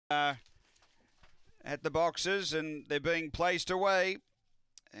at the boxes, and they're being placed away,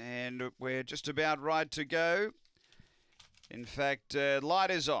 and we're just about right to go. In fact,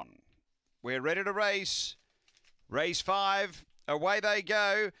 light is on. We're ready to race. Race 5. Away they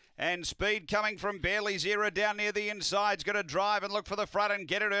go, and speed coming from Barely Zero down near the inside's going to drive and look for the front and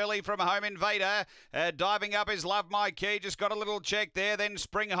get it early from Home Invader. Diving up is Love My Key, just got a little check there, then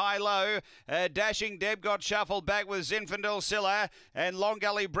Spring High Low. Dashing Deb got shuffled back with Zinfandel Silla, and Long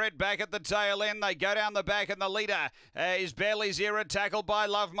Gully Brett back at the tail end. They go down the back, and the leader is Barely Zero, tackled by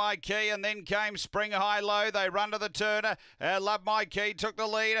Love My Key, and then came Spring High Low. They run to the turn. Love My Key took the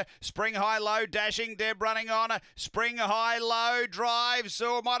lead. Spring High Low, Dashing Deb running on. Spring High Low drives,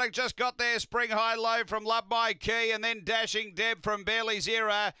 so might have just got there. Spring High Low from Love My Key, and then Dashing Deb from Barely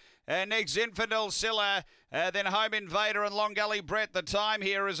Zero. Next Zinfandel Silla, then Home Invader and Long Gully Brett. The time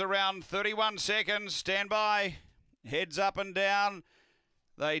here is around 31 seconds. Stand by. Heads up and down.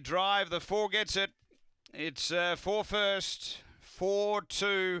 They drive. The 4 gets it. It's 4 first, 4,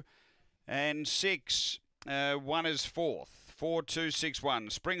 2, and 6. 1 is fourth. 4, 2, 6, 1.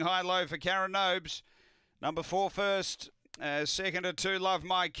 Spring High Low for Karen Nobes. Number 4 first. Second to 2, Love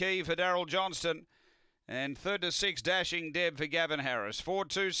My Key for Daryl Johnston. And third to 6, Dashing Deb for Gavin Harris. 4,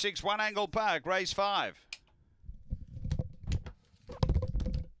 2, 6, 1, Angle Park, race 5.